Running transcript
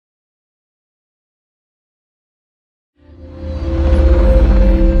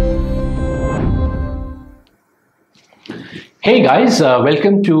Hey guys,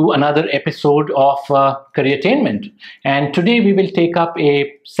 welcome to another episode of Careertainment. And today we will take up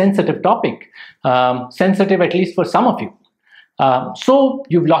a sensitive topic, sensitive at least for some of you. So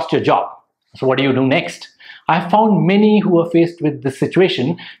you've lost your job. So what do you do next? I've found many who are faced with this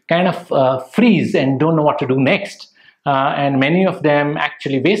situation kind of freeze and don't know what to do next. And many of them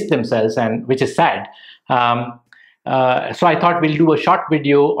actually waste themselves, and which is sad. So I thought we'll do a short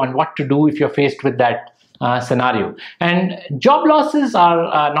video on what to do if you're faced with that scenario. And job losses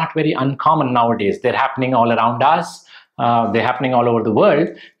are not very uncommon nowadays. They're happening all around us. They're happening all over the world.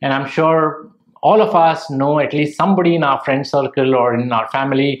 And I'm sure all of us know at least somebody in our friend circle or in our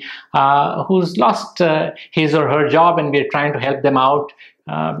family who's lost his or her job, and we're trying to help them out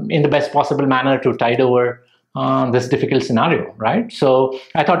in the best possible manner to tide over this difficult scenario, right? So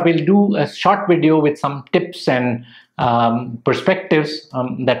I thought we'll do a short video with some tips and perspectives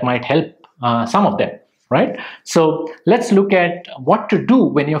that might help some of them. Right? So let's look at what to do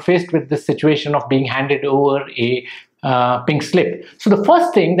when you're faced with this situation of being handed over a pink slip. So the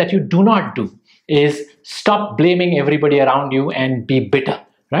first thing that you do not do is stop blaming everybody around you and be bitter,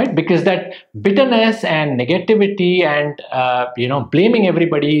 right? Because that bitterness and negativity and blaming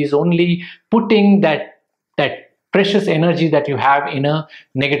everybody is only putting that precious energy that you have in a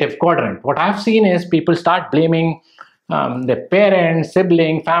negative quadrant. What I've seen is people start blaming their parents,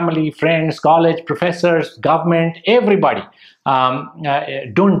 sibling, family, friends, college, professors, government, everybody.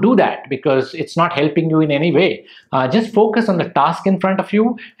 Don't do that because it's not helping you in any way. Just focus on the task in front of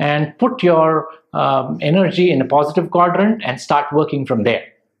you and put your energy in a positive quadrant and start working from there.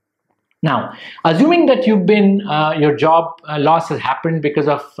 Now, assuming that you've been, your job loss has happened because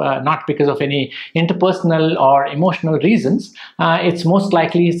of, not because of any interpersonal or emotional reasons, it's most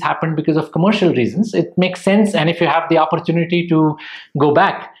likely it's happened because of commercial reasons. It makes sense, and if you have the opportunity to go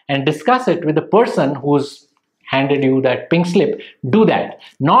back and discuss it with the person who's handed you that pink slip, do that.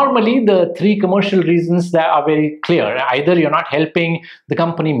 Normally, the three commercial reasons that are very clear. Either you're not helping the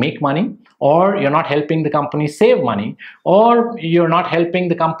company make money, or you're not helping the company save money, or you're not helping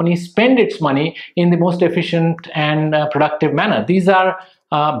the company spend its money in the most efficient and productive manner. These are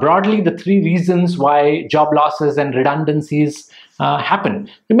broadly the three reasons why job losses and redundancies happen.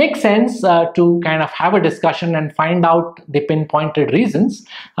 It makes sense to kind of have a discussion and find out the pinpointed reasons.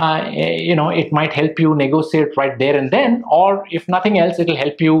 It might help you negotiate right there and then, or if nothing else, it'll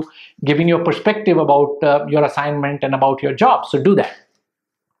help you giving your perspective about your assignment and about your job. So do that.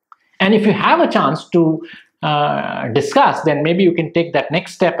 And if you have a chance to discuss, then maybe you can take that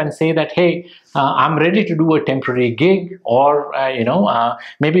next step and say that, hey, I'm ready to do a temporary gig, or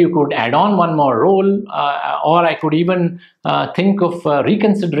maybe you could add on one more role, or I could even think of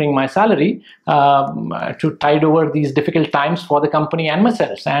reconsidering my salary to tide over these difficult times for the company and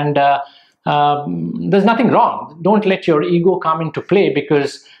myself. And there's nothing wrong. Don't let your ego come into play,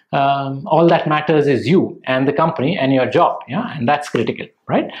 because all that matters is you and the company and your job, and that's critical,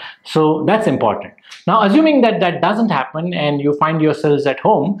 right? So that's important. Now, assuming that that doesn't happen and you find yourselves at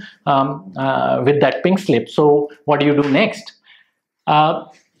home with that pink slip, so what do you do next?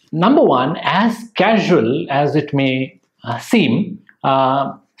 Number one, as casual as it may seem,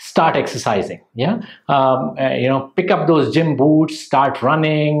 start exercising. Pick up those gym boots, start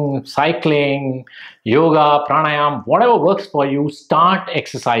running, cycling, yoga, pranayam, whatever works for you. Start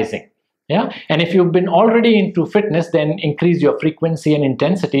exercising. And if you've been already into fitness, then increase your frequency and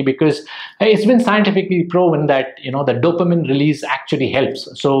intensity, because it's been scientifically proven that the dopamine release actually helps.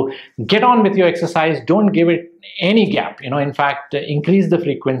 So get on with your exercise. Don't give it any gap. In fact, increase the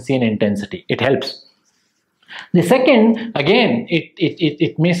frequency and intensity. It helps. The second, again,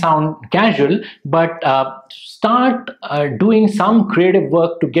 it may sound casual, but start doing some creative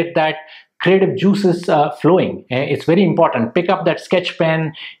work to get that creative juices flowing. It's very important. Pick up that sketch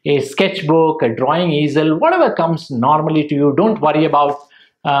pen, a sketchbook, a drawing easel, whatever comes normally to you. Don't worry about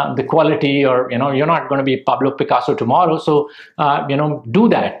the quality, or you're not going to be Pablo Picasso tomorrow. So do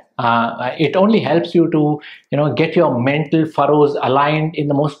that. It only helps you to get your mental furrows aligned in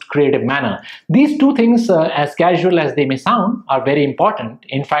the most creative manner. These two things, as casual as they may sound, are very important.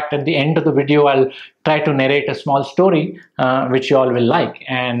 In fact, at the end of the video, I'll try to narrate a small story which you all will like,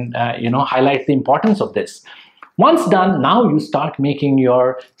 and highlight the importance of this. Once done, now you start making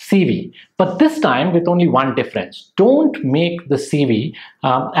your CV, but this time with only one difference. Don't make the CV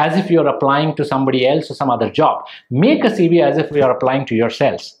as if you're applying to somebody else or some other job. Make a CV as if you're applying to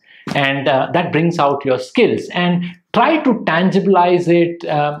yourselves. and that brings out your skills. And try to tangibilize it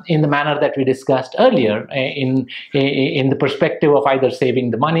in the manner that we discussed earlier, in the perspective of either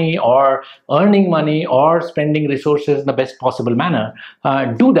saving the money or earning money or spending resources in the best possible manner.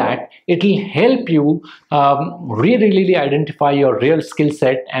 Do that. It will help you really identify your real skill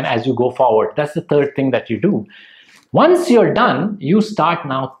set, and as you go forward, that's the third thing that you do. Once you're done, you start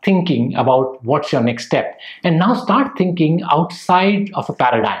now thinking about what's your next step, and now start thinking outside of a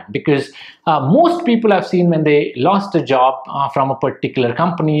paradigm, because most people I've seen, when they lost a job from a particular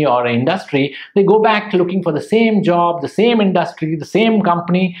company or industry, they go back looking for the same job, the same industry, the same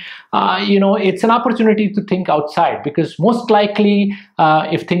company. It's an opportunity to think outside, because most likely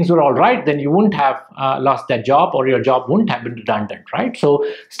if things were all right, then you wouldn't have lost that job, or your job wouldn't have been redundant, right? So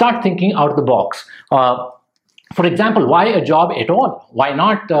start thinking out of the box. For example, why a job at all? Why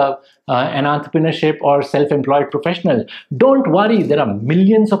not an entrepreneurship or self-employed professional? Don't worry, there are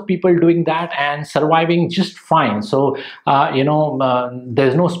millions of people doing that and surviving just fine. So,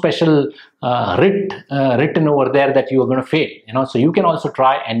 there's no special written over there that you are going to fail. So you can also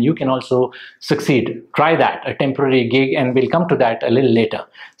try, and you can also succeed. Try that, a temporary gig, and we'll come to that a little later.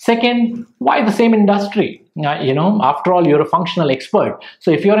 Second, why the same industry? After all, you're a functional expert. So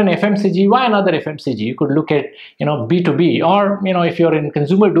if you're in FMCG, why another FMCG? You could look at, B2B, or, if you're in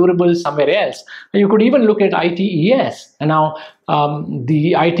consumer durables somewhere else, you could even look at ITES. And now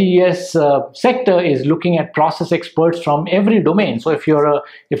the ITES sector is looking at process experts from every domain. So if you're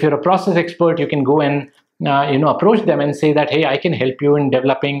a process expert, you can go and approach them and say that, hey, I can help you in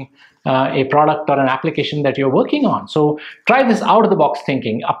developing a product or an application that you're working on. So try this out of the box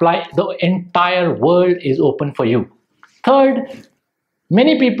thinking. Apply. The entire world is open for you. Third,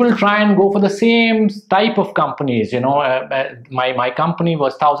 many people try and go for the same type of companies. My company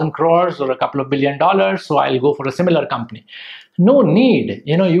was 1,000 crores or a couple of $1 billion, so I'll go for a similar company. No need.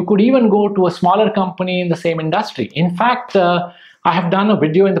 You could even go to a smaller company in the same industry. In fact, I have done a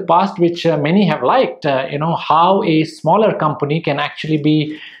video in the past which many have liked, how a smaller company can actually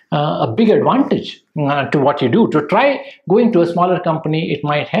be a big advantage to what you do. To try going to a smaller company, it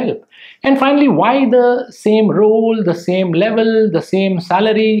might help. And finally, why the same role, the same level, the same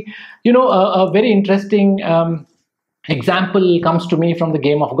salary? A very interesting example comes to me from the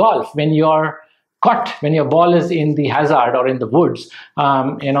game of golf. When you're caught, when your ball is in the hazard or in the woods,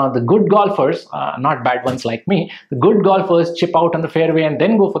 the good golfers, not bad ones like me, the good golfers chip out on the fairway and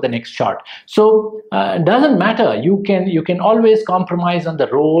then go for the next shot. So it doesn't matter. You can always compromise on the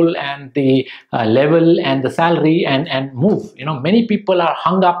role and the level and the salary and move. Many people are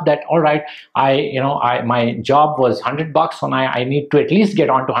hung up that, all right, my job was $100 and I need to at least get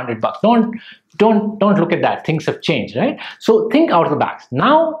on to $100. Don't look at that. Things have changed, right? So think out of the box.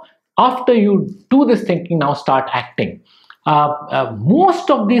 Now, after you do this thinking, now start acting.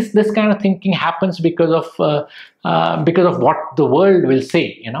 Most of this kind of thinking happens because of what the world will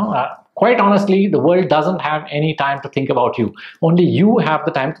say. Quite honestly, the world doesn't have any time to think about you. Only you have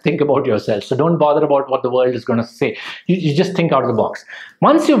the time to think about yourself. So don't bother about what the world is going to say. You just think out of the box.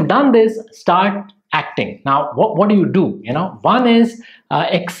 Once you've done this, start acting. Now, what do you do? One is,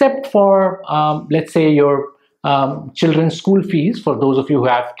 except for let's say your children's school fees, for those of you who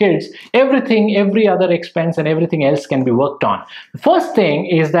have kids, every other expense and everything else can be worked on. The first thing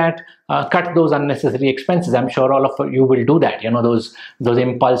is that cut those unnecessary expenses. I'm sure all of you will do that. Those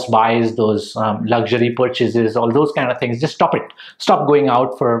impulse buys, those luxury purchases, all those kind of things. Just stop it. Stop going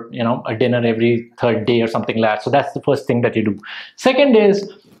out for a dinner every third day or something like that. So that's the first thing that you do. Second is,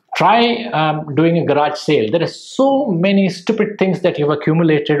 try doing a garage sale. There are so many stupid things that you've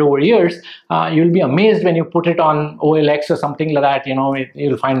accumulated over years. You'll be amazed when you put it on OLX or something like that.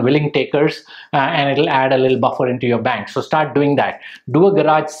 You'll find willing takers, and it'll add a little buffer into your bank. So start doing that. Do a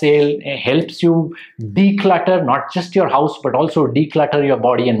garage sale. It helps you declutter not just your house, but also declutter your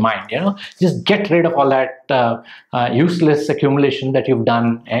body and mind. Just get rid of all that useless accumulation that you've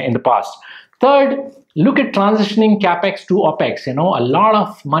done in the past. Third, look at transitioning CapEx to OpEx. A lot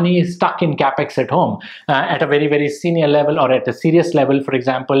of money is stuck in CapEx at home at a very, very senior level or at a serious level. For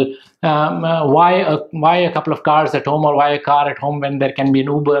example, why a couple of cars at home, or why a car at home when there can be an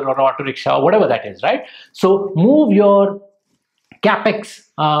Uber or auto rickshaw, or whatever that is, right? So move your CapEx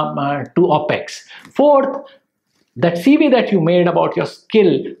to OpEx. Fourth, that CV that you made about your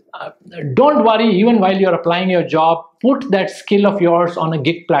skill, don't worry, even while you're applying your job, put that skill of yours on a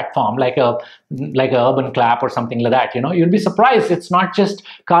gig platform like a Urban Clap or something like that. You'll be surprised. It's not just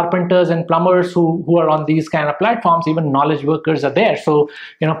carpenters and plumbers who are on these kind of platforms. Even knowledge workers are there. So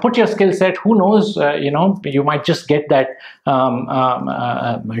put your skill set. Who knows, you might just get that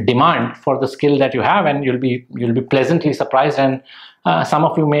demand for the skill that you have, and you'll be pleasantly surprised, and some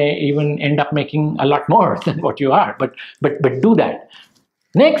of you may even end up making a lot more than what you are. But do that.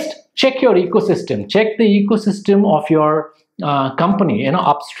 Next, check your ecosystem. Check the ecosystem of your company,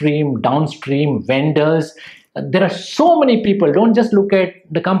 upstream, downstream, vendors. There are so many people. Don't just look at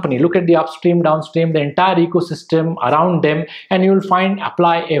the company. Look at the upstream, downstream, the entire ecosystem around them, and you'll find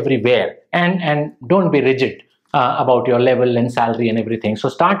apply everywhere. And don't be rigid about your level and salary and everything. So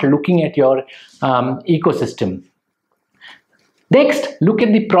start looking at your ecosystem. Next, look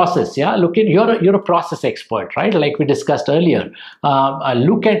at the process. Yeah, look at you're a process expert, right? Like we discussed earlier.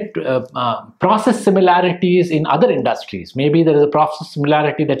 Look at process similarities in other industries. Maybe there is a process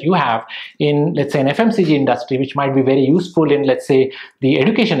similarity that you have in, let's say, an FMCG industry, which might be very useful in, let's say, the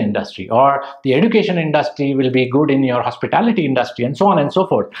education industry, or the education industry will be good in your hospitality industry, and so on and so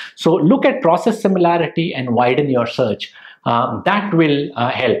forth. So look at process similarity and widen your search. That will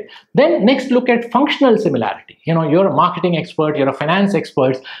help. Then next, look at functional similarity. You're a marketing expert, you're a finance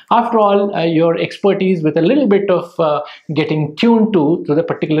expert. After all, your expertise with a little bit of getting tuned to the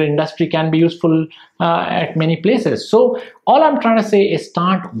particular industry can be useful at many places. So all I'm trying to say is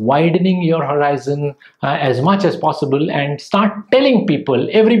start widening your horizon as much as possible, and start telling people,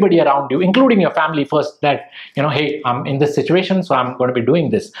 everybody around you, including your family first, that, hey, I'm in this situation, so I'm going to be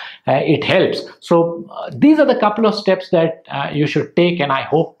doing this. It helps. So these are the couple of steps that you should take, and I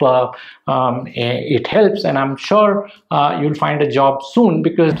hope it helps, and I'm sure you'll find a job soon,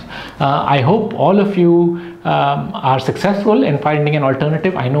 because I hope all of you are successful in finding an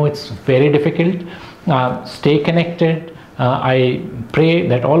alternative. I know it's very difficult. Stay connected. I pray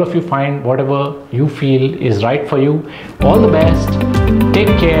that all of you find whatever you feel is right for you. All the best.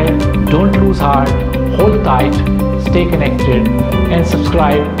 Take care. Don't lose heart. Hold tight. Stay connected, and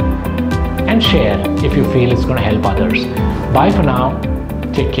subscribe and share if you feel it's going to help others. Bye for now.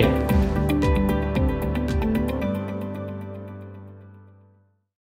 Take care.